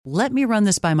"Let me run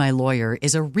this by my lawyer"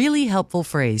 is a really helpful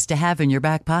phrase to have in your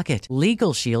back pocket.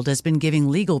 Legal Shield has been giving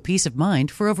legal peace of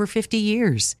mind for over 50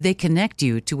 years. They connect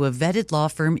you to a vetted law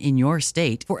firm in your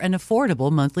state for an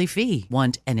affordable monthly fee.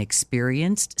 Want an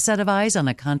experienced set of eyes on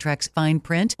a contract's fine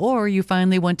print? Or you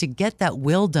finally want to get that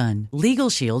will done?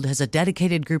 Legal Shield has a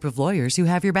dedicated group of lawyers who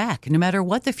have your back, no matter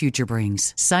what the future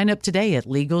brings. Sign up today at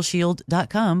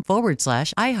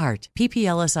LegalShield.com/iHeart.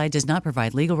 PPLSI does not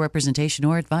provide legal representation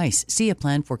or advice. See a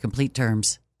plan for complete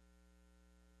terms.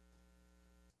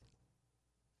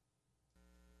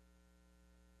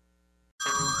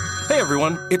 Hey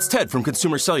everyone, it's Ted from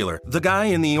Consumer Cellular, the guy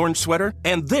in the orange sweater,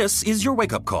 and this is your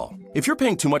wake-up call. If you're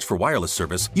paying too much for wireless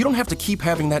service, you don't have to keep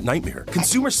having that nightmare.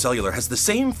 Consumer Cellular has the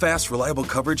same fast, reliable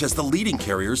coverage as the leading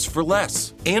carriers for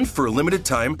less. And for a limited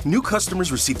time, new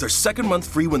customers receive their second month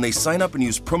free when they sign up and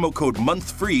use promo code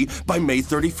MONTHFREE by May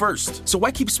 31st. So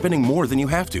why keep spending more than you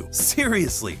have to?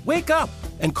 Seriously, wake up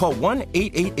and call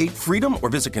 1-888-FREEDOM or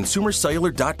visit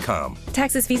consumercellular.com.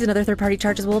 Taxes, fees, and other third-party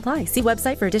charges will apply. See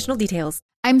website for additional details.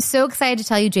 I'm so excited to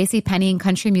tell you JCPenney and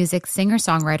country music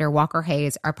singer-songwriter Walker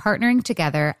Hayes are partnering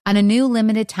together on a new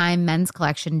limited-time men's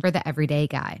collection for the everyday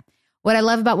guy. What I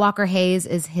love about Walker Hayes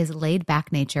is his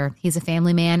laid-back nature. He's a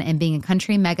family man, and being a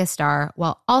country megastar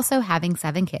while also having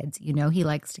 7 kids, you know he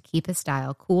likes to keep his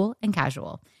style cool and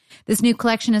casual. This new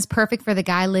collection is perfect for the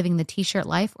guy living the t-shirt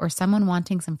life or someone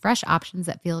wanting some fresh options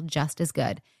that feel just as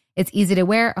good. It's easy to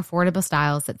wear, affordable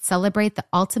styles that celebrate the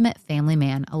ultimate family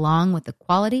man, along with the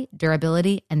quality,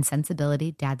 durability, and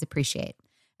sensibility dads appreciate.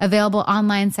 Available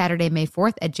online Saturday, May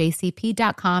 4th at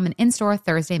jcp.com and in-store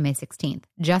Thursday, May 16th.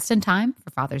 Just in time for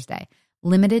Father's Day.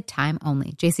 Limited time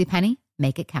only. JCPenney,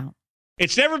 make it count.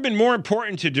 It's never been more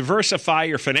important to diversify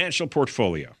your financial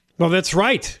portfolio. Well, that's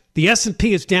right. The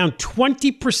S&P is down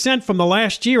 20% from the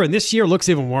last year, and this year looks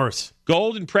even worse.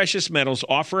 Gold and precious metals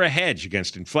offer a hedge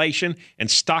against inflation and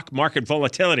stock market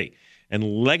volatility. And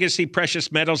Legacy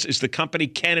Precious Metals is the company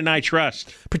Ken and I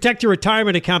trust. Protect your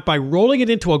retirement account by rolling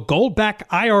it into a gold-backed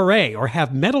IRA or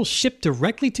have metals shipped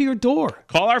directly to your door.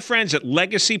 Call our friends at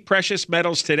Legacy Precious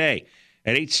Metals today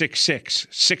at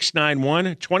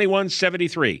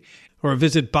 866-691-2173. Or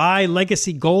visit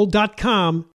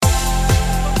buylegacygold.com.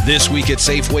 This week at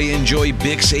Safeway, enjoy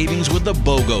big savings with the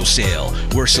BOGO sale,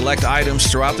 where select items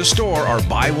throughout the store are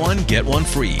buy one, get one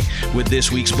free. With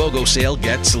this week's BOGO sale,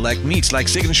 get select meats like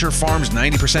Signature Farms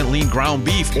 90% lean ground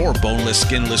beef or boneless,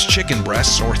 skinless chicken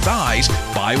breasts or thighs,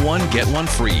 buy one, get one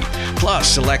free. Plus,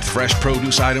 select fresh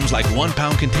produce items like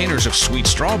 1-pound containers of sweet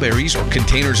strawberries or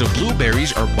containers of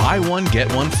blueberries are buy one,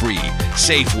 get one free.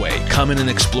 Safeway, come in and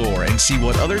explore and see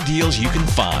what other deals you can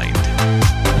find.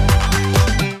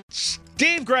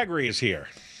 Dave Gregory is here,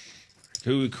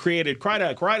 who created quite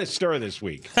a stir this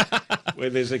week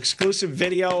with his exclusive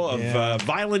video of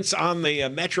violence on the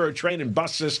metro train and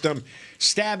bus system,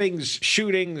 stabbings,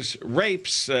 shootings,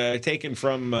 rapes taken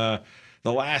from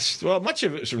the last, much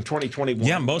of it was from 2021.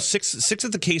 Yeah, most six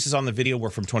of the cases on the video were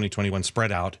from 2021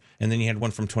 spread out, and then you had one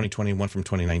from 2020, one from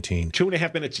 2019.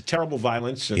 2.5 minutes of terrible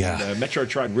violence, and Metro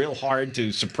tried real hard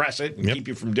to suppress it and keep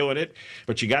you from doing it,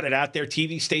 but you got it out there.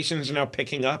 TV stations are now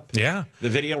picking up the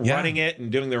video, running it,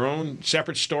 and doing their own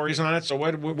separate stories on it. So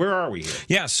where are we here?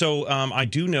 Yeah, so I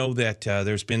do know that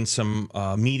there's been some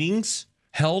meetings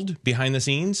held behind the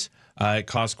scenes. It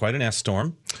caused quite an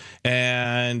S-storm,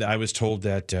 and I was told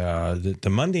that the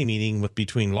Monday meeting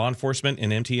between law enforcement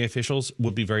and MTA officials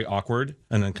would be very awkward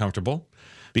and uncomfortable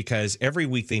because every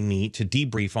week they meet to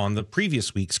debrief on the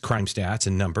previous week's crime stats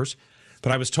and numbers.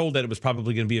 But I was told that it was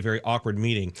probably going to be a very awkward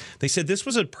meeting. They said this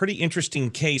was a pretty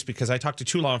interesting case because I talked to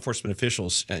 2 law enforcement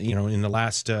officials, in the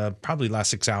last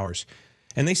 6 hours.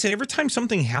 And they said every time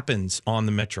something happens on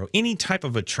the Metro, any type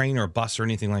of a train or a bus or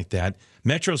anything like that,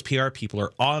 Metro's PR people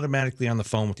are automatically on the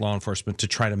phone with law enforcement to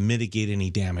try to mitigate any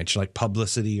damage, like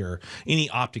publicity or any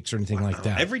optics or anything like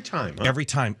that. Every time, huh? Every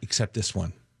time, except this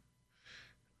one.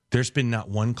 There's been not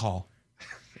one call.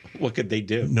 What could they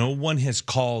do? No one has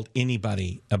called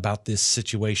anybody about this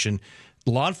situation.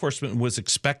 Law enforcement was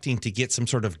expecting to get some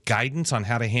sort of guidance on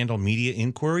how to handle media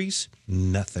inquiries.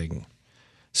 Nothing.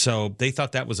 So they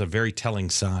thought that was a very telling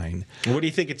sign. What do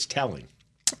you think it's telling?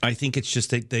 I think it's just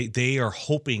that they are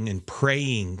hoping and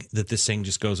praying that this thing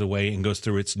just goes away and goes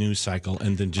through its news cycle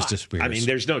and then just disappears. I mean,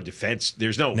 there's no defense.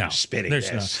 There's no spinning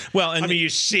there's this. No. Well, you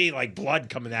see like blood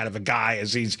coming out of a guy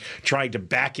as he's trying to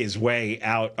back his way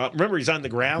out. Remember, he's on the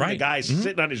ground. Right. The guy's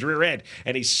sitting on his rear end,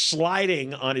 and he's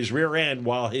sliding on his rear end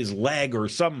while his leg or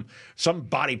some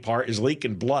body part is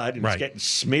leaking blood and it's getting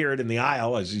smeared in the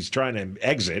aisle as he's trying to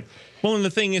exit. Well, and the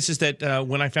thing is that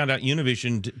when I found out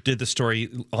Univision did the story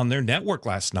on their network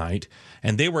last night,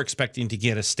 and they were expecting to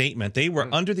get a statement, they were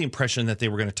under the impression that they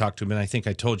were going to talk to him. And I think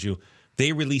I told you,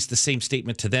 they released the same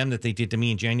statement to them that they did to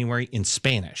me in January in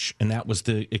Spanish. And that was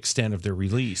the extent of their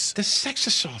release. The sex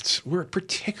assaults were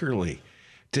particularly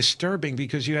disturbing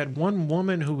because you had one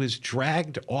woman who was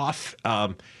dragged off.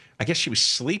 I guess she was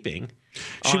sleeping.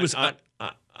 She was on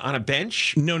a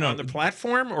bench? No. On the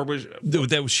platform? Or was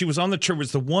she was on the train?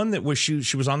 Was the one that was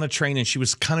she was on the train and she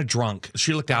was kind of drunk.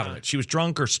 She looked out of it. She was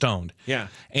drunk or stoned. Yeah.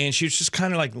 And she was just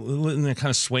kind of like kind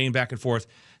of swaying back and forth.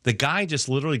 The guy just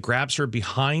literally grabs her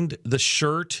behind the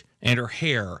shirt and her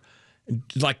hair,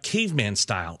 like caveman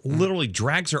style, literally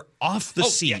drags her off the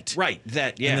seat. Yeah, right.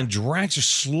 And then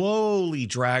slowly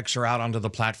drags her out onto the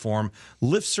platform,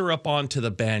 lifts her up onto the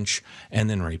bench, and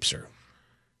then rapes her.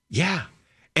 Yeah.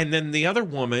 And then the other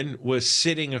woman was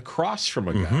sitting across from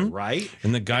a guy, right?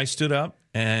 And the guy stood up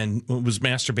and was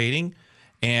masturbating,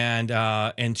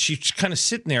 and she's kind of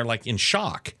sitting there like in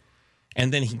shock.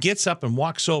 And then he gets up and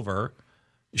walks over,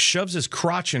 shoves his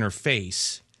crotch in her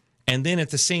face, and then at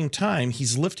the same time,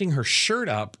 he's lifting her shirt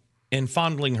up and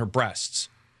fondling her breasts.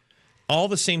 All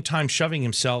the same time shoving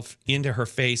himself into her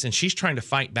face, and she's trying to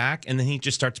fight back, and then he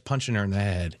just starts punching her in the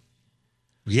head.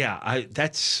 Yeah, I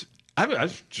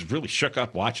was just really shook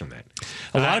up watching that.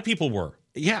 A lot of people were.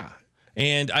 Yeah.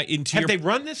 And have they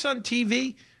run this on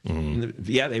TV?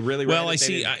 Yeah, they really well, ran it. I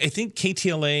see. I think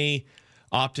KTLA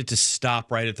opted to stop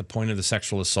right at the point of the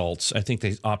sexual assaults. I think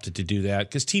they opted to do that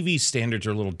because TV standards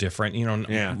are a little different.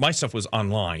 My stuff was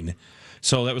online,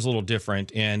 so that was a little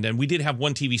different. And we did have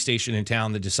one TV station in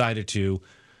town that decided to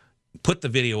put the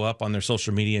video up on their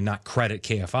social media and not credit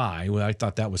KFI. Well, I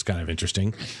thought that was kind of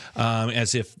interesting,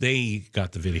 as if they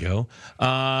got the video.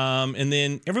 And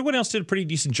then everyone else did a pretty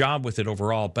decent job with it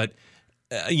overall. But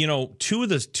two of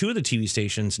the TV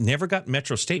stations never got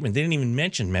Metro statement. They didn't even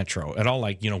mention Metro at all.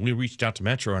 Like, we reached out to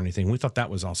Metro or anything. We thought that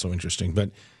was also interesting.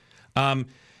 But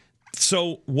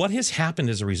so what has happened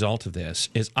as a result of this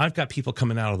is I've got people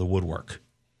coming out of the woodwork.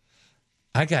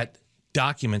 I got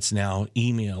documents now,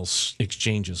 emails,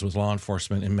 exchanges with law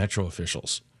enforcement and Metro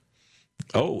officials.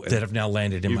 That have now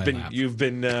landed in my lap. You've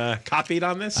been copied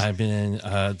on this? I've been.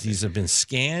 These have been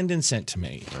scanned and sent to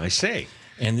me. I see.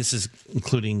 And this is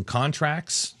including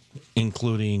contracts,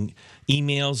 including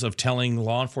emails of telling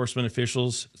law enforcement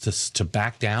officials to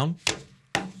back down,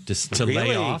 to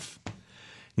lay off.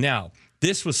 Now,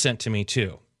 this was sent to me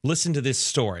too. Listen to this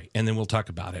story, and then we'll talk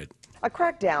about it. A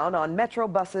crackdown on Metro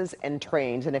buses and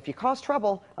trains, and if you cause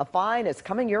trouble, a fine is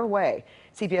coming your way.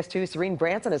 CBS 2's Serene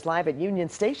Branson is live at Union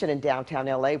Station in downtown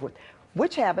LA with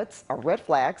which habits are red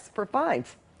flags for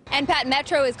fines. And Pat,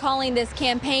 Metro is calling this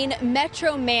campaign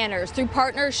Metro Manners. Through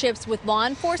partnerships with law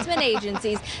enforcement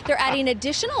agencies, they're adding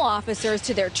additional officers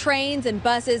to their trains and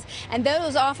buses, and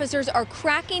those officers are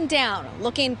cracking down,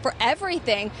 looking for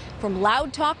everything from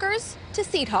loud talkers to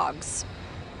seat hogs.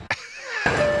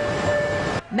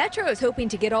 Metro is hoping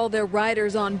to get all their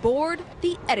riders on board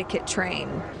the etiquette train.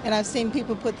 And I've seen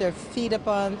people put their feet up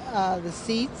on the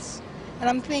seats, and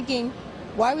I'm thinking,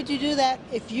 why would you do that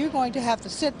if you're going to have to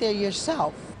sit there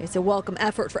yourself? It's a welcome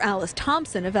effort for Alice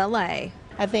Thompson of LA.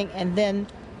 I think, and then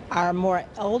our more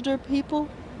elder people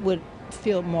would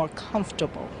feel more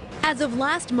comfortable. As of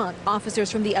last month,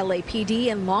 officers from the LAPD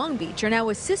and Long Beach are now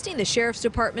assisting the Sheriff's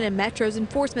Department and Metro's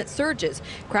enforcement surges,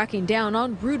 cracking down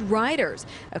on rude riders.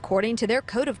 According to their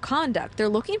code of conduct, they're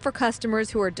looking for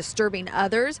customers who are disturbing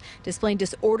others, displaying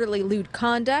disorderly lewd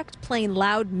conduct, playing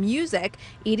loud music,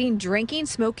 eating, drinking,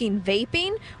 smoking,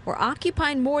 vaping, or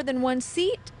occupying more than one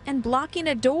seat and blocking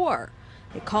a door.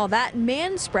 They call that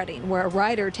manspreading, where a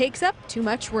rider takes up too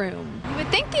much room. You would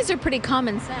think these are pretty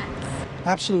common sense.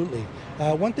 Absolutely.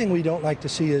 One thing we don't like to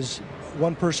see is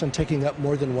one person taking up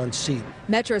more than one seat.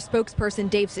 Metro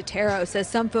spokesperson Dave Sotero says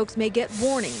some folks may get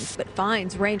warnings, but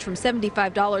fines range from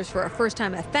 $75 for a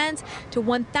first-time offense to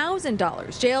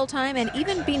 $1,000 jail time and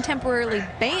even being temporarily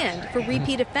banned for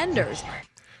repeat offenders.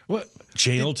 What?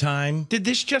 Jail time? Did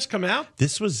this just come out?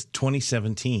 This was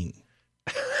 2017.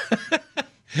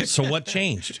 So what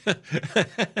changed?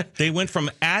 They went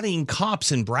from adding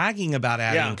cops and bragging about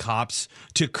adding cops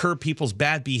to curb people's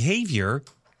bad behavior.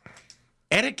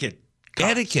 Etiquette.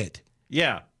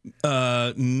 Yeah.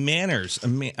 Manners.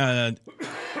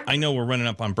 I know we're running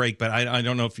up on break, but I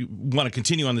don't know if you want to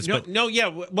continue on this. But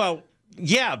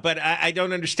I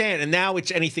don't understand. And now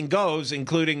it's anything goes,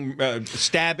 including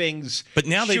stabbings, but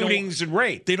now shootings, and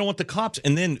rape. They don't want the cops.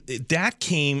 And then that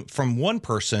came from one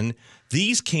person. Half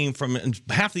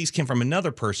of these came from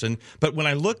another person. But when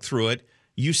I look through it,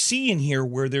 you see in here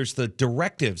where there's the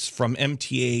directives from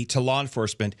MTA to law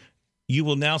enforcement. you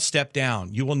will now step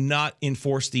down. You will not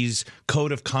enforce these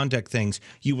code of conduct things.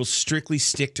 You will strictly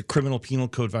stick to criminal penal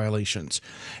code violations.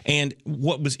 And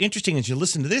what was interesting is you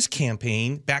listen to this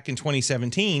campaign back in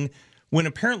 2017, when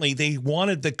apparently they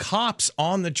wanted the cops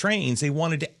on the trains. They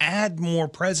wanted to add more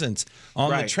presence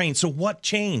on the train. So what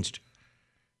changed?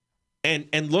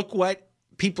 And look what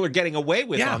people are getting away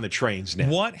with on the trains now.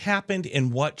 What happened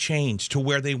and what changed to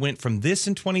where they went from this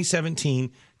in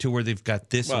 2017 to where they've got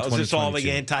this in 2022? Is this all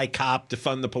the anti-cop,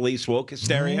 defund the police woke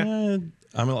hysteria?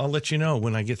 I'll let you know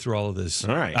when I get through all of this.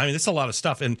 All right. I mean, it's a lot of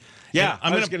stuff. And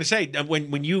I was going to say,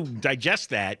 when you digest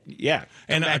that,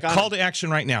 And a call to action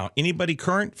right now. Anybody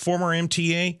current, former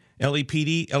MTA,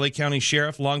 LAPD, LA County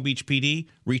Sheriff, Long Beach PD,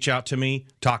 reach out to me,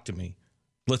 talk to me.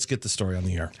 Let's get the story on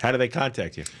the air. How do they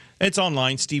contact you? It's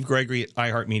online, Steve Gregory at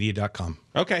iHeartMedia.com.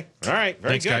 Okay. All right.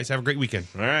 Very Thanks, good. guys. Have a great weekend.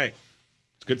 All right.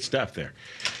 It's good stuff there.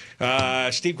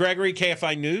 Steve Gregory,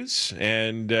 KFI News,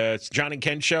 and it's John and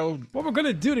Ken Show. What we're going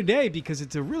to do today, because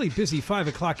it's a really busy 5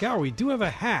 o'clock hour, we do have a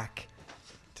hack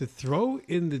to throw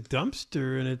in the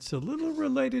dumpster, and it's a little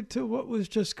related to what was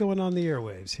just going on the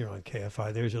airwaves here on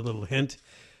KFI. There's your little hint.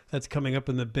 That's coming up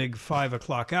in the big 5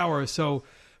 o'clock hour. So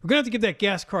we're going to have to give that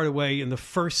gas card away in the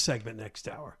first segment next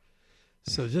hour.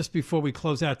 So just before we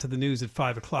close out to the news at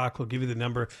 5 o'clock, we'll give you the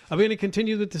number. Are we going to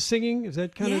continue with the singing? Is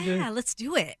that kind of the... Yeah, let's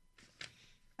do it.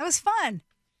 That was fun.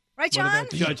 Right, John?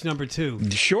 What about judge number 2?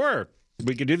 Sure.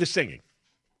 We can do the singing.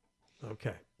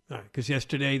 Okay. All right. Because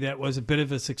yesterday that was a bit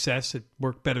of a success. It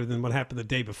worked better than what happened the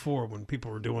day before when people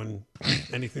were doing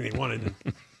anything they wanted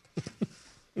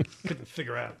and couldn't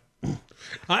figure out.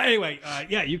 Anyway,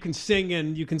 you can sing,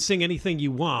 and you can sing anything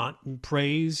you want. And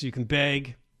praise, you can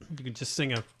beg. You can just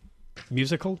sing a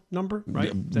musical number,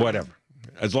 right? Whatever.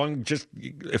 As long just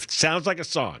if it sounds like a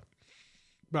song.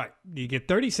 Right. You get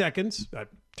 30 seconds.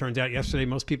 Turns out yesterday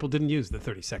most people didn't use the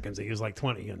 30 seconds. They used like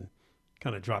 20 and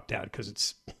kind of dropped out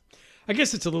because I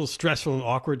guess it's a little stressful and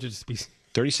awkward to just be...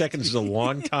 30 seconds is a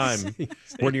long time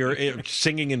when you're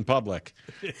singing in public.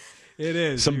 It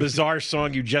is. Some bizarre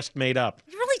song you just made up.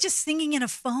 You're really just singing in a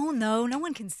phone, though. No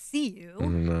one can see you.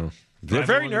 No. They're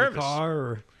very nervous.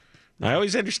 I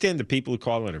always understand the people who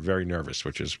call in are very nervous,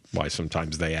 which is why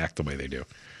sometimes they act the way they do.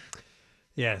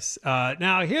 Yes.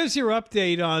 Now, here's your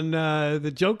update on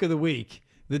the joke of the week.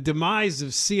 The demise of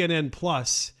CNN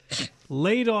Plus.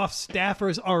 Laid off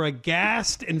staffers are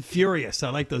aghast and furious. I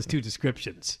like those two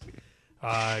descriptions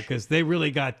because they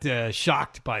really got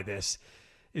shocked by this.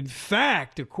 In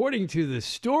fact, according to the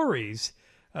stories,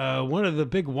 one of the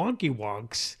big wonky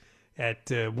wonks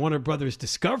at Warner Brothers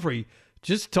Discovery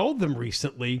just told them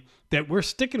recently that we're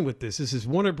sticking with this. This is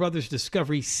Warner Brothers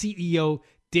Discovery CEO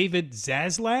David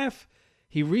Zaslav.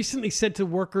 He recently said to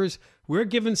workers, we're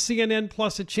giving CNN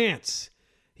Plus a chance.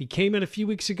 He came in a few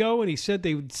weeks ago and he said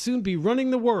they would soon be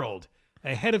running the world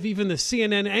ahead of even the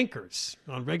CNN anchors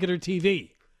on regular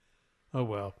TV. Oh,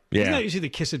 well. Yeah. Isn't that usually the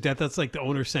kiss of death? That's like the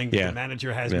owner saying the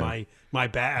manager has my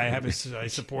back. I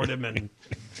support him and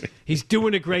he's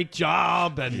doing a great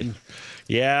job. And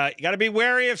yeah, you got to be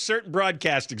wary of certain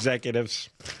broadcast executives.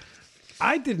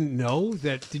 I didn't know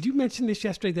that. Did you mention this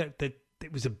yesterday that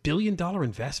it was $1 billion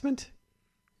investment?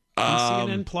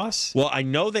 CNN Plus? Well, I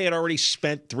know they had already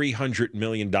spent $300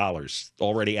 million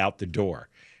already out the door.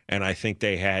 And I think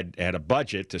they had a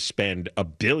budget to spend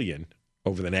 $1 billion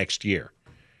over the next year.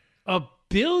 $1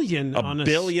 billion on a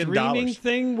streaming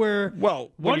thing where,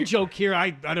 one joke here,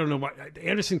 I don't know what,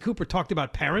 Anderson Cooper talked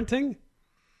about parenting.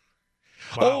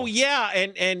 Wow. Oh, yeah.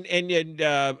 And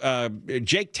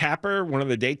Jake Tapper, one of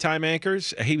the daytime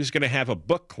anchors, he was going to have a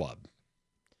book club.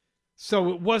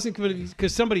 So it wasn't going to,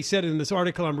 because somebody said in this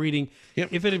article I'm reading,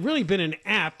 if it had really been an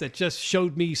app that just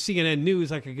showed me CNN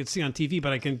News like I could see on TV,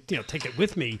 but I can take it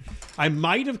with me, I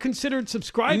might have considered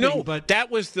subscribing. No, but that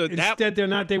was the instead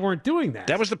they weren't doing that.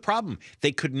 That was the problem.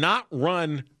 They could not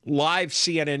run live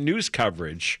CNN News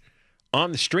coverage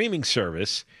on the streaming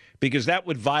service because that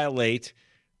would violate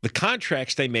the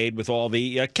contracts they made with all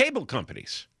the cable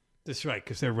companies. That's right,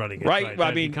 because they're running it. Right.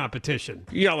 I mean, competition.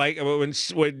 Like when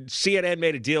CNN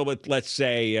made a deal with, let's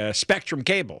say, Spectrum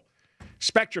Cable.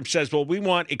 Spectrum says, well, we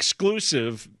want the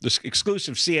exclusive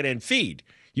CNN feed.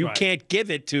 You can't give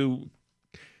it to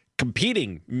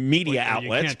competing media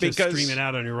outlets. You can't just stream it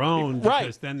out on your own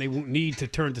because then they won't need to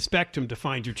turn to Spectrum to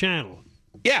find your channel.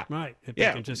 Yeah. Right. If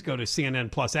they can just go to CNN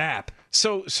Plus app.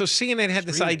 So CNN had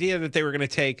this idea that they were going to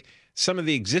take some of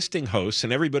the existing hosts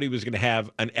and everybody was going to have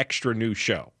an extra new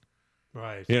show.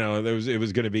 Right. It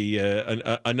was going to be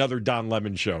another Don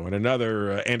Lemon show and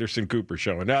another Anderson Cooper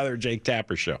show, another Jake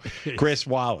Tapper show, Chris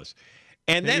Wallace.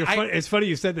 And then it's funny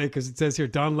you said that because it says here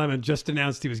Don Lemon just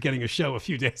announced he was getting a show a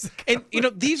few days ago.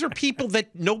 And, these are people that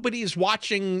nobody is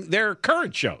watching their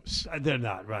current shows. They're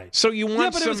not, right. So you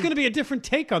want but it was going to be a different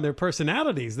take on their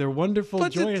personalities. Their wonderful,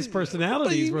 joyous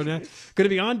personalities were going to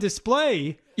be on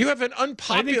display. You have an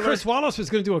unpopular... I think Chris Wallace was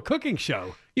going to do a cooking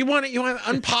show. You want an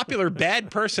unpopular, bad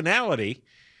personality,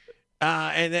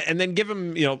 and then give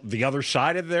them, the other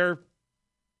side of their...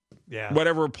 Yeah.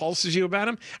 Whatever repulses you about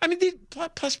them. I mean,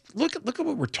 plus look at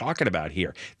what we're talking about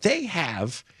here. They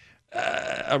have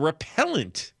a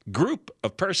repellent group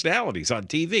of personalities on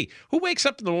TV. Who wakes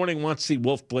up in the morning and wants to see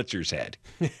Wolf Blitzer's head,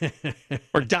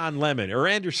 or Don Lemon, or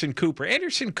Anderson Cooper?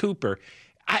 Anderson Cooper,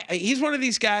 he's one of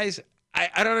these guys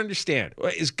I don't understand.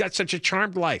 He's got such a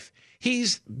charmed life.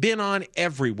 He's been on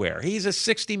everywhere. He's a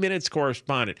 60 Minutes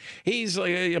correspondent. He's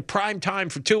a prime time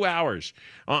for 2 hours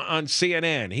on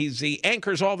CNN. He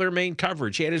anchors all their main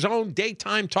coverage. He had his own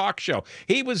daytime talk show.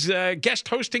 He was guest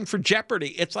hosting for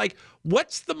Jeopardy. It's like,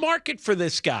 what's the market for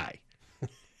this guy?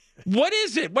 What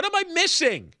is it? What am I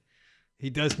missing? He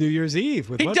does New Year's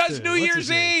Eve. He does New Year's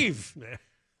Eve.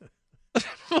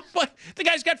 What? The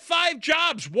guy's got 5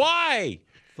 jobs. Why?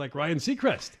 It's like Ryan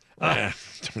Seacrest.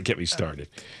 Don't get me started.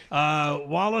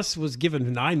 Wallace was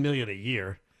given $9 million a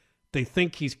year. They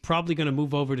think he's probably going to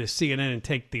move over to CNN and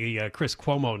take the Chris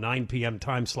Cuomo 9 p.m.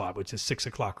 time slot, which is 6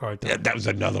 o'clock hard time. Yeah, that was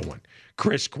another one.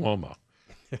 Chris Cuomo.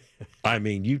 I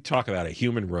mean, you talk about a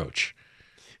human roach.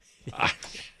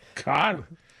 God.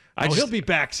 He'll be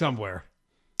back somewhere.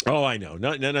 Oh, I know.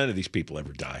 None of these people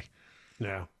ever die.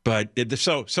 No. But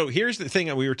so here's the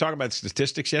thing. We were talking about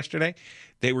statistics yesterday.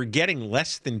 They were getting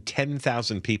less than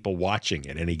 10,000 people watching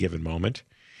at any given moment.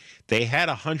 They had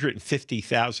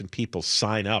 150,000 people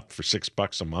sign up for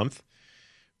 $6 a month.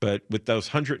 But with those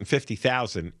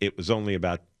 150,000, it was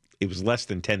less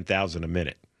than 10,000 a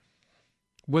minute.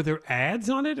 Were there ads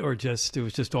on it, or it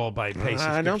was just all by pay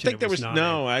subscription? I don't think there was.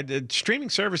 No, streaming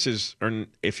services are,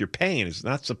 if you're paying, is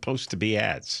not supposed to be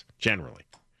ads generally.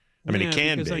 I mean, it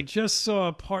can because be. I just saw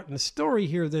a part in the story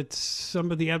here that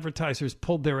some of the advertisers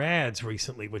pulled their ads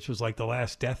recently, which was like the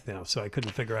last death now. So I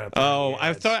couldn't figure out.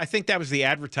 I think that was the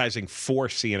advertising for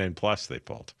CNN Plus they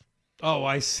pulled. Oh,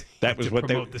 I see. That was what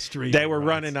they were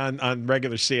running on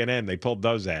regular CNN. They pulled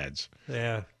those ads.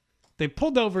 Yeah, they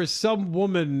pulled over some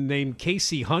woman named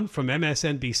Casey Hunt from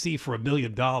MSNBC for $1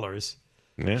 million.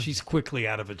 Yeah. She's quickly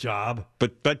out of a job.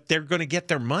 But they're going to get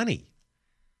their money.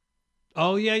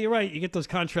 Oh, yeah, you're right. You get those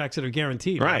contracts that are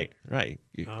guaranteed. Right.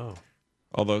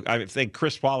 Although I think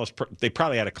Chris Wallace, they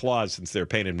probably had a clause since they're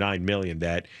paying him $9 million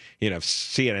that, if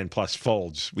CNN Plus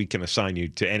folds, we can assign you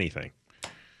to anything.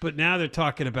 But now they're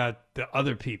talking about the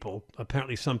other people.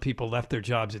 Apparently some people left their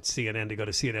jobs at CNN to go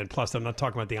to CNN Plus. I'm not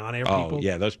talking about the on-air people. Oh,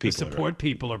 yeah, those people. The support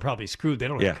people are probably screwed. They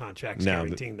don't have contracts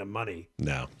guaranteeing them money.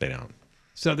 No, they don't.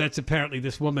 So that's apparently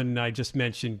this woman I just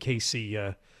mentioned, Casey.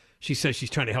 She says she's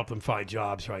trying to help them find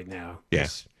jobs right now.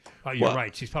 Yes. You're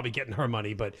right. She's probably getting her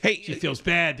money, but she feels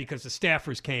bad because the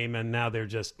staffers came and now they're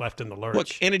just left in the lurch.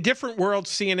 Look, in a different world,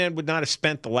 CNN would not have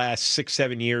spent the last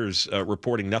 6-7 years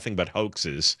reporting nothing but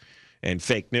hoaxes and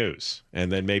fake news,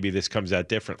 and then maybe this comes out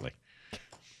differently.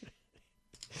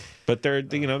 But they're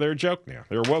a joke now.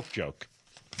 They're a woke joke.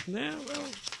 Yeah, well,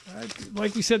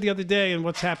 like we said the other day, and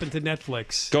what's happened to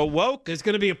Netflix. Go woke. There's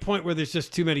going to be a point where there's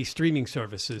just too many streaming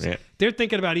services. Yeah. They're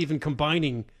thinking about even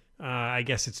combining, I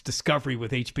guess it's Discovery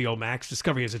with HBO Max.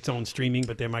 Discovery has its own streaming,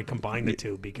 but they might combine the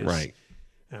two because,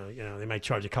 they might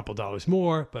charge a couple dollars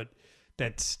more, but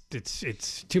it's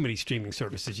too many streaming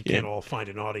services. You can't all find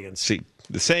an audience. See,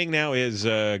 the saying now is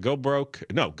go woke,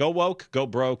 go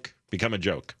broke, become a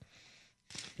joke.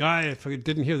 I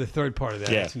didn't hear the third part of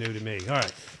that. It's new to me. All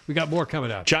right. We got more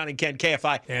coming up. John and Ken,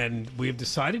 KFI. And we have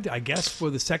decided, I guess, for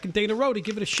the second day in a row to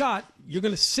give it a shot. You're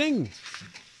going to sing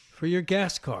for your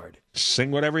gas card.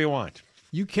 Sing whatever you want.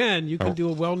 You can. You can do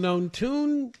a well-known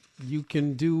tune. You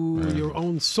can do your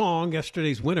own song,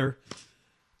 Yesterday's Winner,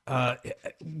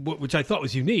 which I thought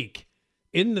was unique.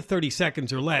 In the 30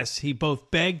 seconds or less, he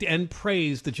both begged and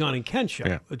praised the John and Ken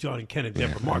show. The John and Ken and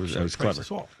Deborah Mark show. That was clever.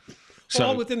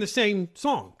 All within the same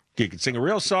song. You can sing a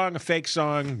real song, a fake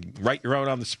song, write your own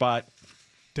on the spot.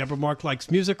 Deborah Mark likes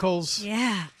musicals.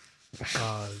 Yeah.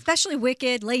 Especially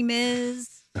Wicked, Les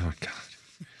Mis. Oh, God.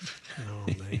 Oh,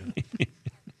 man.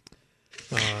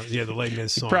 The Les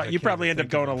Mis song. You probably end up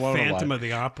going alone Phantom a lot. of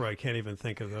the Opera. I can't even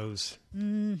think of those.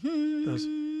 Those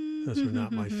were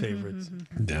not my favorites.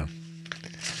 No.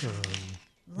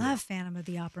 Love Phantom of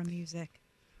the Opera music.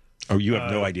 Oh, you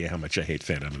have no idea how much I hate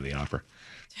Phantom of the Opera.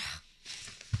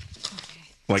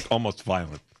 Like almost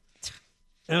violent.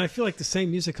 And I feel like the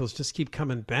same musicals just keep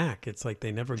coming back. It's like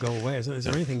they never go away. Is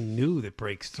there anything new that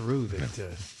breaks through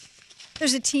that...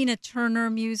 There's a Tina Turner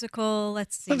musical.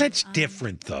 Let's see. Well, that's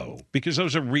different, though, because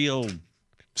those are real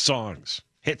songs,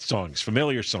 hit songs,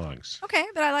 familiar songs. Okay,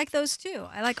 but I like those too.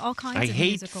 I like all kinds of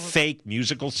musicals. I hate fake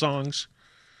musical songs.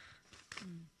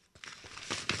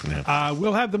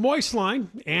 We'll have the Moist Line,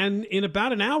 and in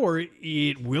about an hour,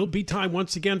 it will be time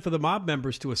once again for the mob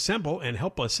members to assemble and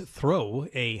help us throw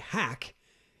a hack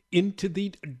into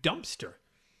the dumpster.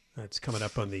 That's coming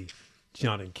up on the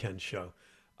John and Ken Show.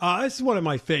 This is one of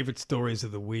my favorite stories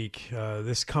of the week.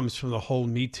 This comes from the whole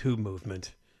Me Too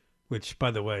movement, which, by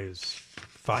the way, is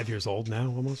 5 years old now,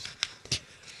 almost.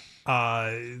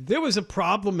 There was a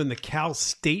problem in the Cal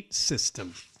State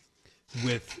system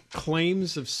with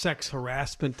claims of sex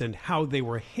harassment and how they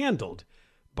were handled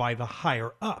by the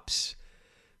higher-ups.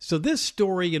 So this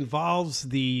story involves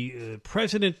the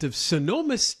president of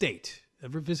Sonoma State.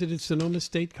 Ever visited Sonoma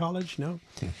State College? No?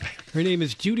 Her name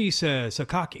is Judy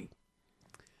Sakaki.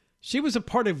 She was a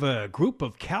part of a group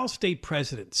of Cal State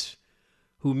presidents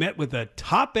who met with a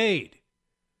top aide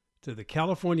to the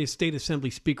California State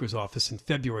Assembly Speaker's office in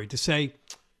February to say,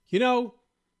 you know,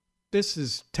 this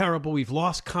is terrible. We've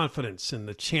lost confidence in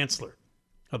the chancellor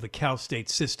of the Cal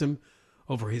State system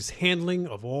over his handling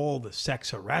of all the sex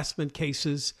harassment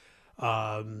cases.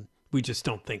 We just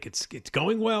don't think it's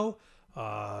going well.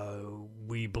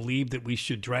 We believe that we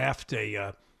should draft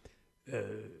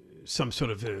some sort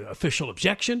of official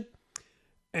objection.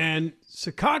 And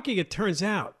Sakaki, it turns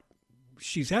out,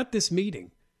 she's at this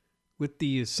meeting with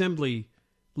the assembly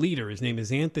leader. His name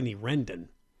is Anthony Rendon.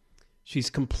 She's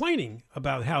complaining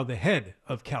about how the head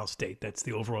of Cal State, that's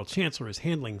the overall chancellor, is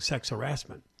handling sex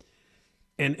harassment.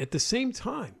 And at the same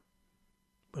time,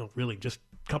 well, really just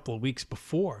a couple of weeks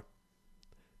before,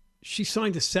 she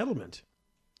signed a settlement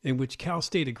in which Cal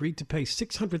State agreed to pay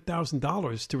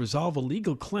 $600,000 to resolve a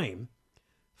legal claim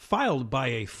filed by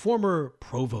a former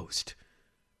provost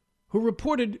who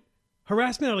reported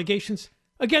harassment allegations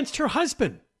against her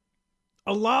husband,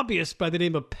 a lobbyist by the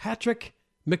name of Patrick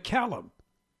McCallum.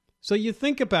 So you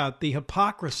think about the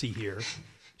hypocrisy here.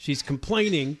 She's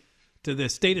complaining to the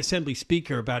state assembly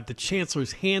speaker about the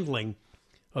chancellor's handling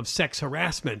of sex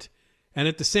harassment, and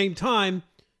at the same time,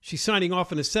 she's signing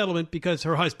off on a settlement because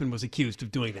her husband was accused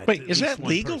of doing that. Wait, is that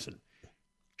legal? Person.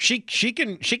 She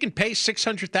can pay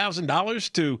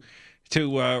 $600,000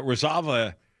 to resolve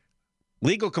a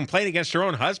legal complaint against her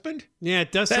own husband? Yeah,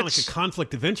 it does sound like a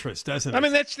conflict of interest, doesn't it? I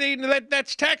mean,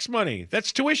 that's tax money.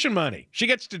 That's tuition money. She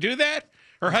gets to do that?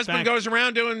 Her husband goes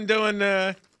around doing.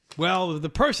 Well, the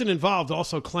person involved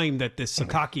also claimed that this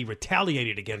Sakaki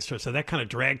retaliated against her, so that kind of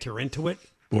dragged her into it.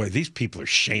 Boy, these people are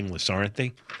shameless, aren't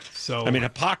they? So, I mean,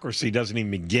 hypocrisy doesn't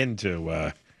even begin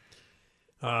to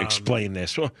explain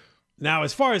this. Well, now,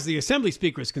 as far as the assembly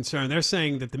speaker is concerned, they're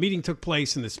saying that the meeting took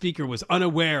place and the speaker was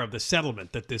unaware of the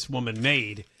settlement that this woman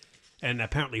made, and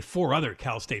apparently 4 other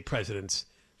Cal State presidents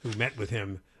who met with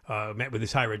him, met with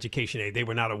his higher education aide, they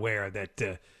were not aware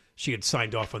that she had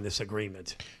signed off on this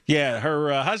agreement. Yeah,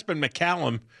 her husband,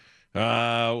 McCallum,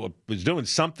 was doing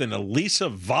something to Lisa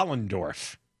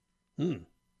Vollendorf.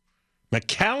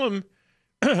 McCallum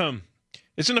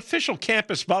is an official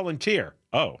campus volunteer.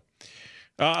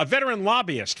 A veteran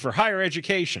lobbyist for higher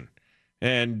education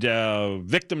and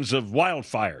victims of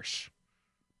wildfires.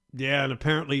 Yeah, and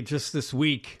apparently just this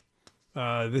week,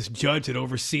 this judge that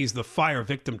oversees the Fire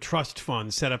Victim Trust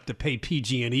Fund set up to pay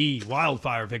PG&E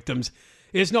wildfire victims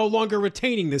is no longer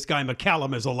retaining this guy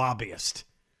McCallum as a lobbyist.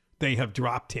 They have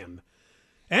dropped him.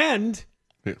 And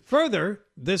further,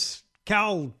 this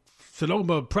Cal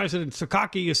Sonoma President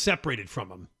Sakaki is separated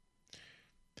from him.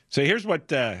 So here's what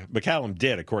McCallum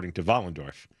did, according to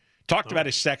Vollendorf. Talked about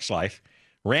his sex life,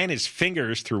 ran his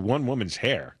fingers through one woman's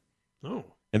hair, and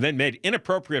then made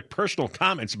inappropriate personal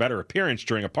comments about her appearance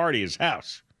during a party at his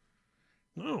house.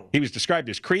 He was described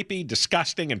as creepy,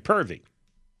 disgusting, and pervy.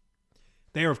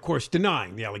 They are, of course,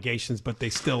 denying the allegations, but they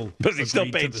still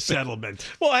agreed to the settlement.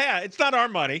 Well, yeah, it's not our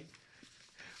money.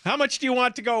 How much do you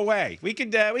want to go away? We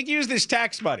could use this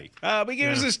tax money. We can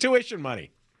use this tuition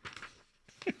money.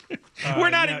 We're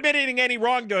not admitting any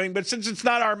wrongdoing, but since it's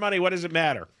not our money, what does it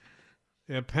matter?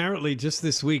 Apparently, just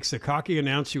this week, Sakaki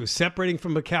announced she was separating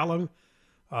from McCallum,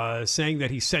 saying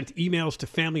that he sent emails to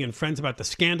family and friends about the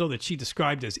scandal that she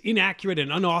described as inaccurate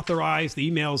and unauthorized. The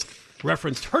emails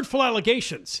referenced hurtful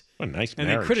allegations. What a nice and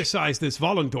marriage. They criticized this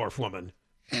Vollendorf woman.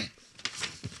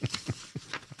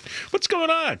 What's going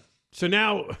on? So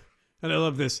now, and I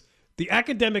love this, the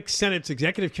Academic Senate's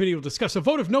Executive Committee will discuss a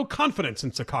vote of no confidence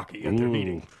in Sakaki at their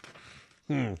meeting.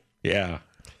 Yeah.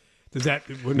 Does that...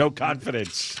 No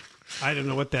confidence. I don't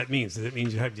know what that means. Does it mean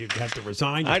you have to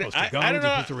resign? You're supposed to go? I don't know.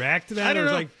 You're supposed to react to that? I don't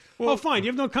know. Like, well, fine. You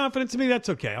have no confidence in me? That's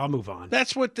okay. I'll move on.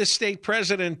 That's what the state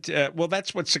president,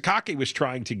 that's what Sakaki was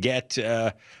trying to get,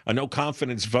 a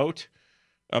no-confidence vote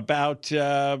about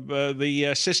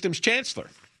the system's chancellor.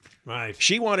 Right.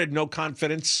 She wanted no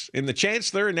confidence in the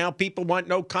chancellor, and now people want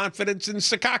no confidence in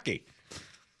Sakaki.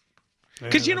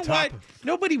 Because you know what?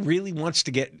 Nobody really wants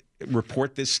to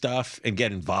report this stuff and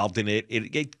get involved in it.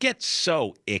 It gets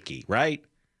so icky, right?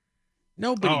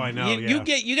 Nobody. Oh, I know. You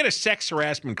get a sex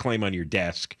harassment claim on your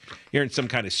desk. You're in some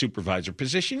kind of supervisor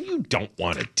position. You don't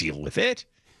want to deal with it.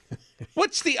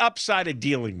 What's the upside of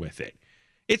dealing with it?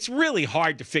 It's really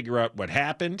hard to figure out what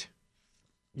happened.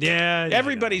 Yeah.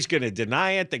 Everybody's going to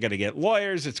deny it. They're going to get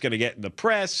lawyers. It's going to get in the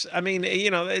press. I mean,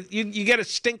 you get a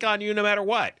stink on you no matter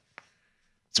what.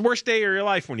 It's the worst day of your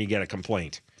life when you get a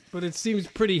complaint. But it seems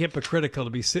pretty hypocritical to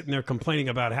be sitting there complaining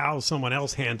about how someone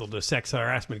else handled a sex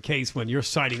harassment case when you're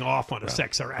signing off on a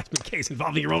sex harassment case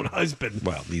involving your own husband.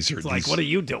 Well, what are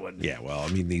you doing? Yeah, well, I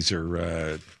mean, these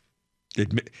are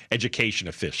education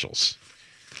officials.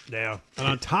 Yeah, and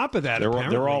on top of that,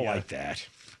 they're all like that.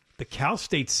 The Cal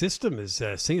State system is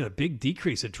seeing a big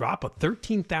decrease, a drop of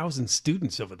 13,000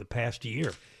 students over the past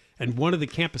year. And one of the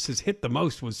campuses hit the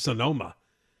most was Sonoma.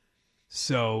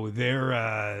 So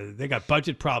they got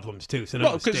budget problems too.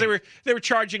 Well, because they were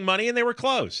charging money and they were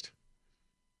closed.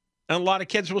 And a lot of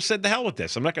kids will say, "The hell with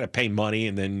this! I'm not going to pay money."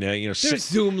 And then there's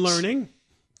Zoom learning.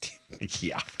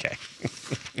 Yeah, okay.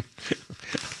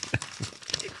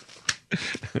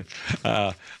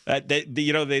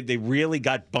 They really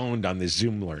got boned on this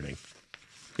Zoom learning.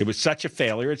 It was such a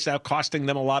failure. It's now costing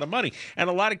them a lot of money. And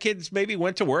a lot of kids maybe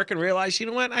went to work and realized, you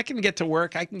know what, I can get to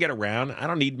work. I can get around. I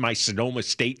don't need my Sonoma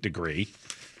State degree.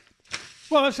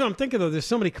 Well, that's what I'm thinking, though. There's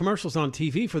so many commercials on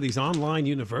TV for these online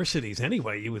universities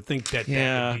anyway. You would think that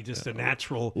would be just a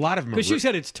natural... A lot of them. Because you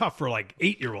said it's tough for,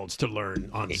 8-year-olds to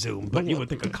learn on Zoom, but you would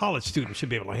think a college student should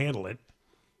be able to handle it.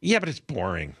 Yeah, but it's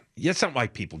boring. Yeah, it's not why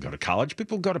people go to college.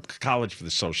 People go to college for the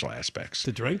social aspects.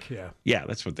 To drink? Yeah. Yeah,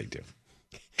 that's what they do.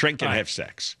 Drink and have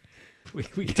sex. We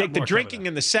you take the drinking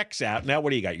and the sex out. Now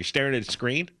what do you got? You're staring at a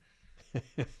screen?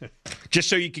 Just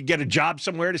so you could get a job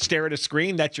somewhere to stare at a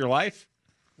screen? That's your life?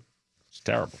 It's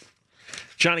terrible.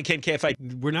 Johnny Ken,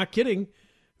 KFI. We're not kidding.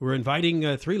 We're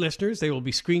inviting 3 listeners. They will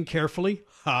be screened carefully.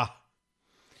 Ha.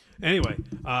 Anyway,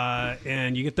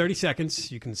 and you get 30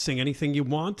 seconds. You can sing anything you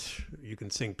want. You can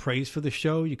sing praise for the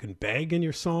show. You can beg in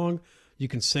your song. You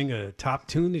can sing a top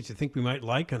tune that you think we might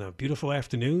like on a beautiful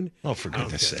afternoon. Oh, for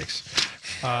goodness sakes.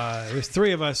 There's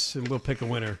 3 of us, and we'll pick a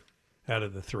winner out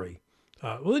of the 3.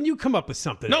 Well, then you come up with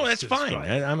something. No, that's fine.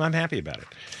 I'm happy about it.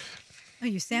 Oh,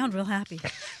 you sound real happy.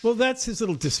 Well, that's his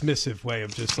little dismissive way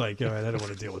of just like, all right, I don't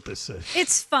want to deal with this.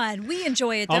 It's fun. We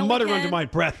enjoy it. I'll mutter under my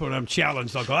breath when I'm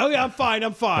challenged. I'll go, oh, yeah, I'm fine.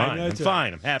 I'm fine. I'm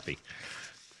fine. I'm happy.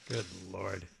 Good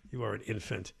Lord. You are an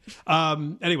infant.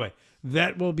 Anyway,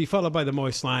 that will be followed by the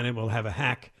moist line, and we'll have a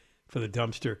hack for the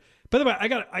dumpster. By the way, I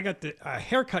got the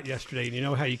haircut yesterday, and you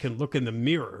know how you can look in the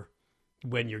mirror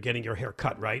when you're getting your hair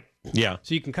cut, right? Yeah.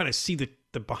 So you can kind of see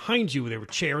the behind you. There were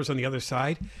chairs on the other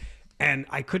side. And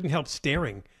I couldn't help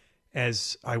staring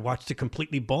as I watched a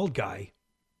completely bald guy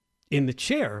in the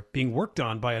chair being worked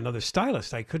on by another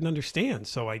stylist. I couldn't understand.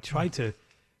 So I tried to,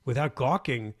 without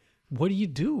gawking, what do you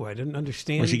do? I didn't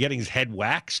understand. Was he getting his head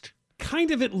waxed?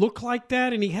 Kind of, it looked like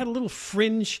that. And he had a little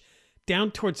fringe down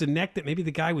towards the neck that maybe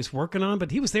the guy was working on, but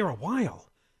he was there a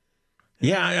while.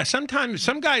 Yeah, sometimes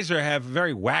some guys have a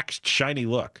very waxed, shiny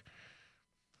look.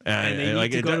 And they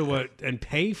need to go to and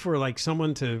pay for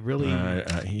someone to really work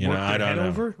their head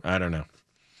over? I don't know.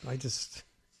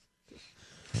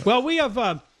 Well, we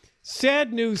have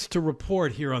sad news to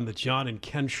report here on the John and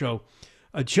Ken Show.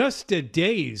 Just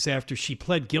days after she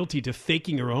pled guilty to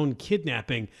faking her own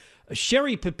kidnapping,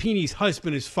 Sherry Papini's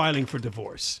husband is filing for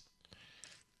divorce.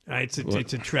 It's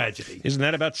a tragedy. Isn't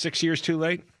that about 6 years too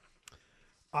late?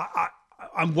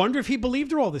 I wonder if he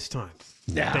believed her all this time.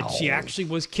 No. That she actually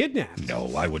was kidnapped.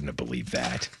 No, I wouldn't have believed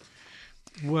that.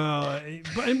 Well,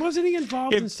 but wasn't he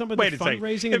involved in some of the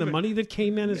fundraising and the money that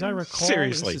came in, as I recall?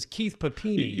 Seriously. This is Keith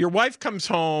Papini. Your wife comes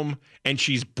home and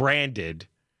she's branded,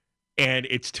 and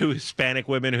it's 2 Hispanic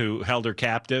women who held her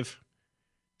captive.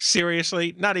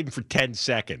 Seriously? Not even for 10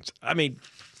 seconds. I mean,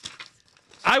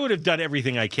 I would have done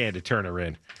everything I can to turn her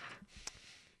in.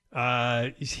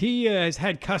 He has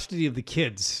had custody of the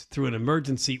kids through an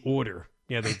emergency order.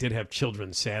 Yeah, they did have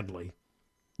children, sadly.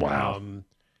 Wow. Do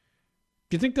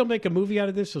you think they'll make a movie out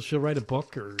of this, or she'll write a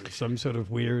book or some sort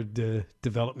of weird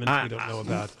development we don't know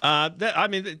about?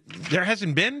 There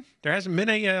hasn't been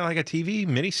a like a TV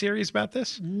miniseries about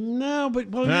this. No,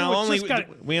 but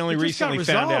we only recently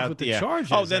found out with the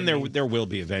charges. Oh, then there will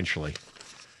be eventually.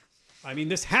 I mean,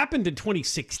 this happened in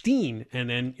 2016, and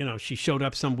then she showed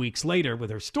up some weeks later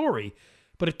with her story.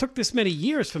 But it took this many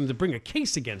years for them to bring a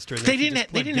case against her. They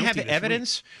didn't have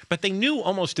evidence, but they knew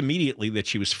almost immediately that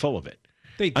she was full of it.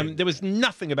 They did. There was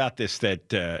nothing about this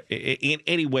that in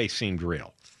any way seemed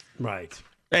real. Right.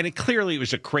 And clearly it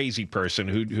was a crazy person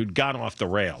who'd gone off the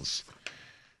rails.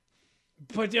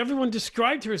 But everyone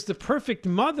described her as the perfect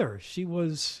mother. She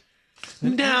was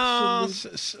some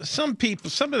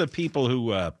of the people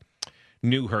who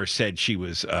knew her said she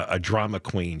was a drama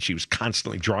queen. She was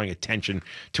constantly drawing attention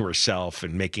to herself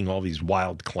and making all these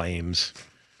wild claims.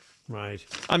 Right.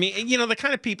 I mean, the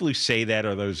kind of people who say that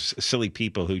are those silly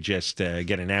people who just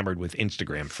get enamored with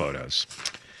Instagram photos.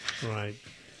 Right.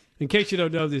 In case you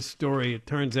don't know this story, it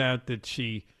turns out that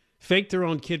she faked her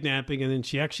own kidnapping, and then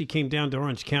she actually came down to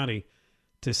Orange County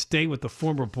to stay with a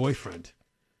former boyfriend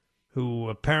who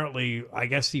apparently, I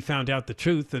guess he found out the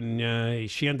truth, and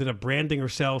she ended up branding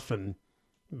herself and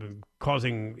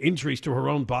causing injuries to her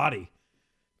own body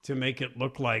to make it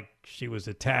look like she was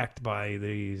attacked by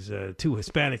these two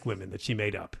Hispanic women that she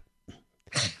made up.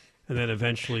 And then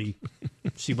eventually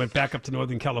she went back up to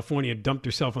Northern California and dumped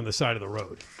herself on the side of the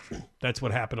road. That's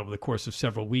what happened over the course of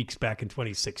several weeks back in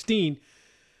 2016,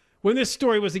 when this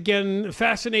story was, again, a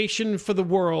fascination for the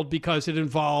world because it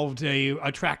involved a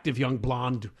attractive young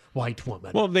blonde white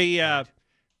woman. Well, the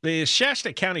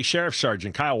Shasta County Sheriff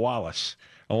Sergeant Kyle Wallace,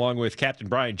 along with Captain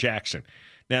Brian Jackson,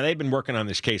 now they've been working on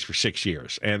this case for 6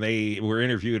 years, and they were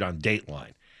interviewed on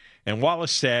Dateline. And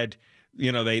Wallace said,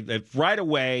 they right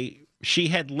away, she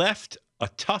had left a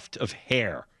tuft of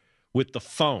hair with the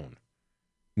phone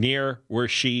near where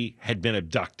she had been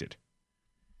abducted.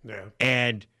 Yeah.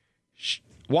 And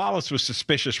Wallace was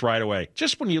suspicious right away.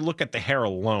 Just when you look at the hair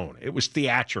alone, it was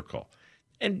theatrical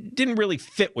and didn't really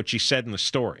fit what she said in the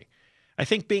story. I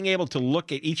think being able to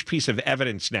look at each piece of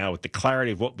evidence now with the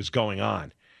clarity of what was going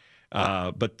on,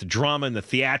 but the drama and the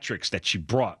theatrics that she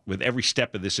brought with every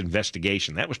step of this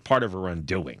investigation, that was part of her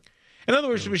undoing. In other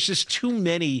words, there was just too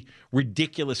many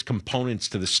ridiculous components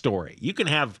to the story. You can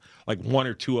have like one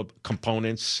or two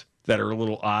components that are a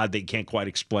little odd that you can't quite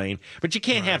explain, but you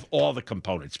can't have all the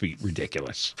components be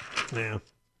ridiculous. Yeah.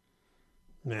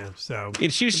 Yeah, so...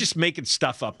 She was just making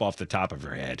stuff up off the top of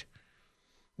her head.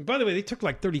 By the way, they took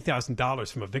like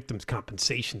 $30,000 from a victim's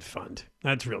compensation fund.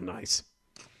 That's real nice.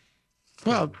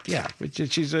 Well, yeah,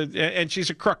 she's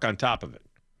a crook on top of it.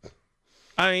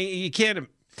 I mean, you can't... Have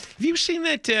you seen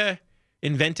that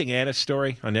Inventing Anna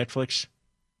story on Netflix?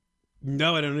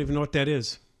 No, I don't even know what that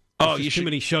is. Too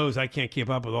many shows. I can't keep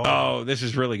up with all. Oh, this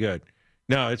is really good.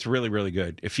 No, it's really, really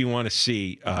good. If you want to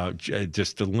see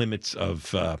just the limits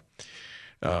of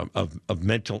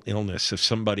mental illness of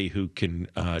somebody who can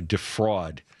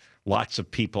defraud lots of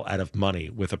people out of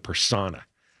money with a persona.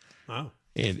 Oh.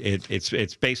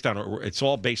 It's based on it's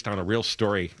all based on a real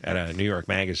story at a New York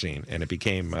magazine, and it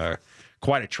became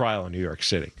quite a trial in New York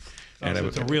City. And so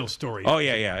it's a real story. Oh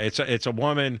yeah. It's a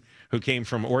woman who came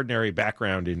from ordinary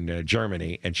background in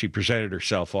Germany, and she presented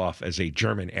herself off as a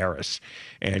German heiress,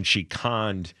 and she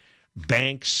conned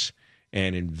banks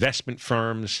and investment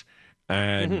firms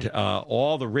and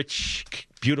all the rich,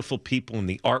 beautiful people in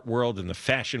the art world and the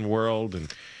fashion world,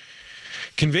 and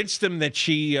convinced them that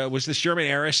she was this German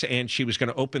heiress and she was going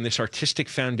to open this artistic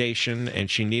foundation, and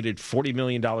she needed $40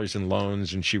 million in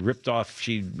loans, and she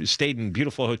stayed in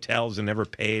beautiful hotels and never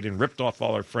paid and ripped off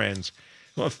all her friends.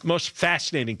 Well, most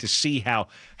fascinating to see how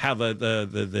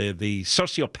the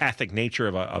sociopathic nature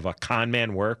of a con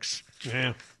man works.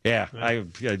 Yeah.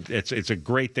 It's a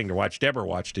great thing to watch. Deborah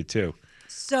watched it too.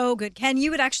 So good. Ken,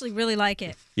 you would actually really like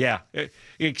it. Yeah.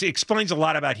 It explains a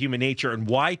lot about human nature and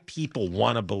why people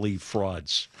want to believe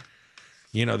frauds.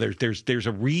 There's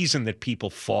a reason that people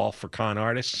fall for con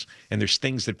artists, and there's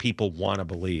things that people want to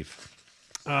believe.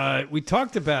 We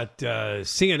talked about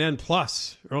CNN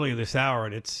Plus earlier this hour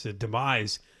and its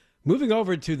demise. Moving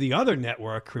over to the other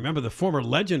network, remember the former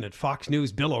legend at Fox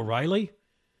News, Bill O'Reilly?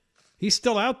 He's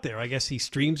still out there. I guess he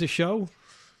streams a show.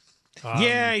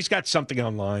 Yeah, he's got something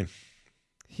online.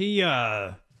 He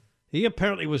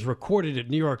apparently was recorded at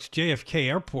New York's JFK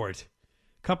Airport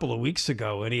a couple of weeks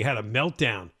ago, and he had a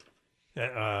meltdown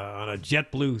on a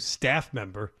JetBlue staff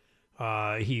member.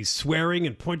 He's swearing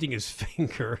and pointing his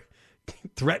finger,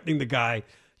 threatening the guy,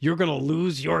 "You're going to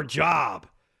lose your job."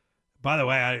 By the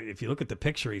way, if you look at the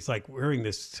picture, he's like wearing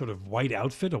this sort of white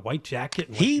outfit, a white jacket.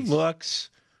 And he looks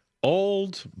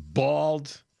old,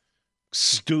 bald,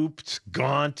 stooped,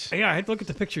 gaunt. Yeah, I had to look at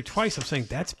the picture twice. I'm saying,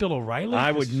 that's Bill O'Reilly?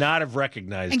 I would not have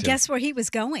recognized And him. guess where he was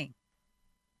going?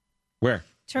 Where?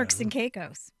 Turks and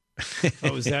Caicos.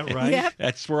 Oh, is that right? Yep.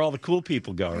 That's where all the cool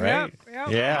people go, right? Yep.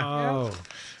 Yeah. Oh.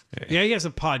 Yeah, he has a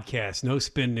podcast, No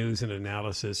Spin News and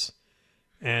Analysis.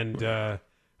 And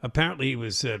apparently he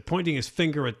was pointing his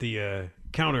finger at the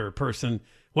counter person.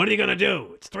 What are you going to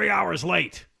do? It's 3 hours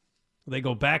late. They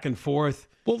go back and forth.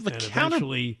 Well, the and counter...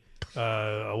 eventually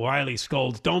O'Reilly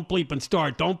scolds, don't bleep and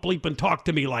start. Don't bleep and talk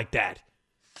to me like that.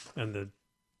 And the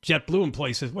JetBlue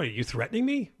employee says, what, are you threatening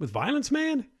me with violence,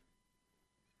 man?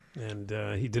 And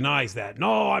he denies that.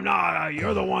 No, I'm not.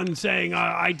 You're the one saying,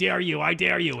 I dare you. I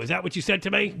dare you. Is that what you said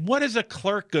to me? What is a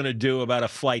clerk going to do about a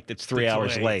flight that's 3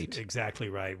 hours late? Exactly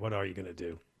right. What are you going to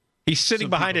do? He's sitting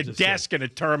behind a desk in a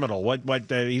terminal. What?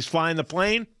 He's flying the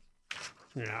plane?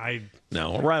 Yeah,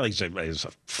 No, O'Reilly's is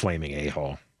a flaming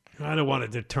a-hole. I don't want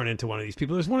it to turn into one of these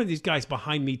people. There's one of these guys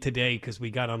behind me today because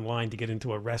we got online to get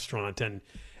into a restaurant, and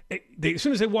as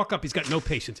soon as they walk up, he's got no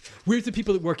patience. Where's the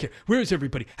people that work here? Where's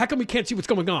everybody? How come we can't see what's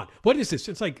going on? What is this?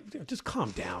 It's like, just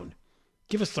calm down.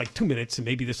 Give us like 2 minutes, and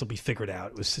maybe this will be figured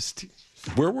out. It was just...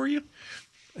 Where were you?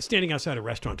 Standing outside a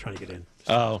restaurant trying to get in.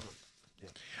 Oh.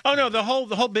 Oh, no, the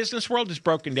whole business world is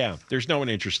broken down. There's no one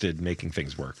interested in making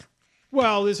things work.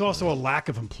 Well, there's also a lack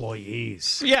of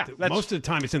employees. Yeah. Most of the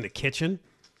time it's in the kitchen.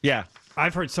 Yeah.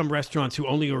 I've heard some restaurants who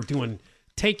only are doing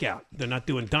takeout. They're not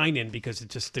doing dine-in because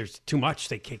there's too much.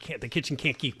 They can't. The kitchen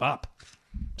can't keep up.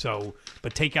 So,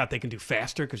 but takeout they can do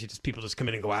faster because people just come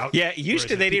in and go out. Yeah, used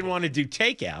to they didn't want to do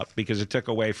takeout because it took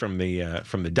away from the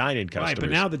dine-in customers. Right, but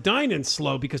now the dine-in's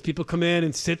slow because people come in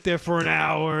and sit there for an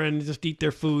hour and just eat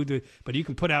their food. But you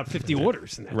can put out 50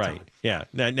 orders in that time. Right. Yeah.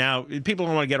 Now people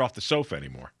don't want to get off the sofa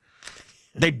anymore.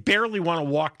 They barely want to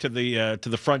walk to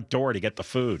the front door to get the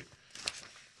food.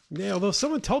 Yeah, although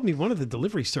someone told me one of the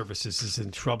delivery services is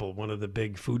in trouble. One of the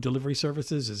big food delivery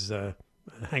services is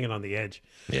hanging on the edge.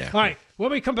 Yeah. All right,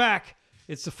 when we come back,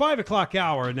 it's the 5 o'clock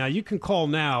hour. Now, you can call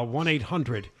now,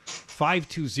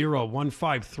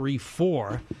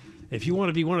 1-800-520-1534, if you want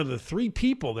to be one of the 3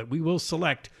 people that we will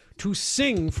select to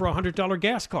sing for a $100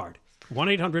 gas card.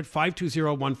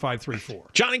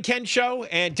 1-800-520-1534. John and Ken Show,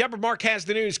 and Deborah Mark has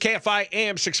the news, KFI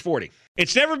AM 640.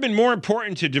 It's never been more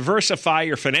important to diversify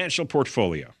your financial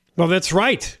portfolio. Well, that's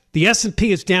right. The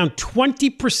S&P is down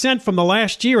 20% from the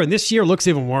last year, and this year looks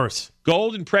even worse.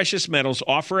 Gold and precious metals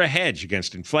offer a hedge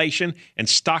against inflation and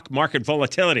stock market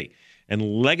volatility. And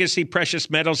Legacy Precious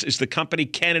Metals is the company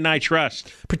Ken and I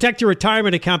trust. Protect your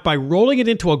retirement account by rolling it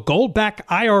into a gold-backed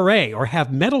IRA or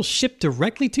have metals shipped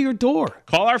directly to your door.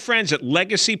 Call our friends at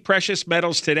Legacy Precious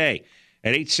Metals today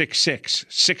at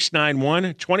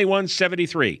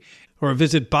 866-691-2173. Or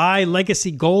visit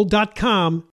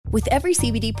buylegacygold.com. With every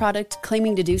CBD product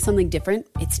claiming to do something different,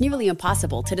 it's nearly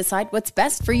impossible to decide what's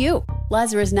best for you.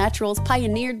 Lazarus Naturals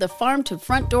pioneered the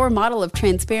farm-to-front-door model of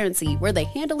transparency where they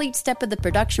handle each step of the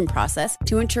production process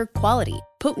to ensure quality,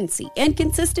 potency, and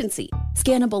consistency.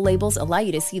 Scannable labels allow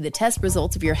you to see the test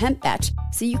results of your hemp batch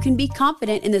so you can be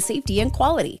confident in the safety and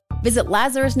quality. Visit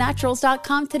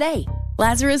LazarusNaturals.com today.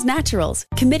 Lazarus Naturals,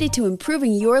 committed to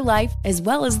improving your life as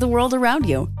well as the world around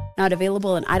you. Not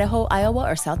available in Idaho, Iowa,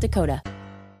 or South Dakota.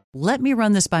 Let me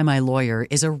run this by my lawyer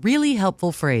is a really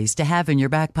helpful phrase to have in your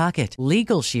back pocket.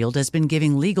 Legal Shield has been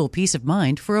giving legal peace of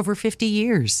mind for over 50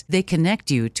 years. They connect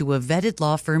you to a vetted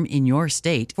law firm in your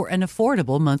state for an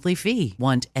affordable monthly fee.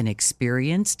 Want an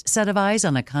experienced set of eyes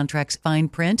on a contract's fine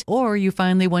print? Or you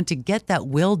finally want to get that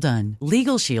will done?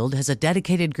 Legal Shield has a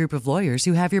dedicated group of lawyers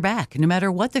who have your back, no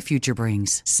matter what the future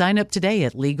brings. Sign up today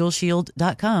at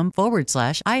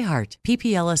LegalShield.com/iHeart.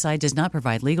 PPLSI does not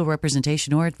provide legal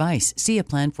representation or advice. See a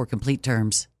plan for complete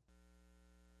terms.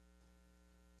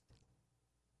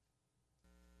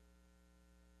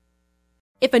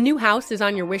 If a new house is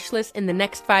on your wish list in the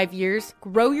next 5 years,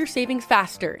 grow your savings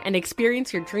faster and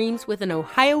experience your dreams with an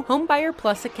Ohio Homebuyer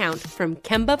Plus account from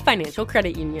Kemba Financial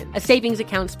Credit Union. A savings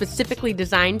account specifically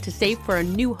designed to save for a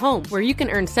new home where you can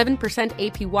earn 7%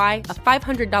 APY, a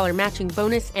 $500 matching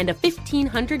bonus, and a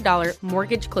 $1,500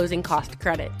 mortgage closing cost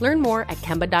credit. Learn more at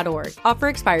Kemba.org. Offer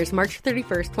expires March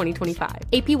 31st, 2025.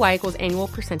 APY equals annual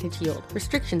percentage yield.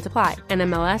 Restrictions apply.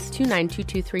 NMLS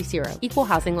 292230. Equal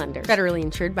housing lender. Federally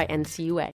insured by NCUA.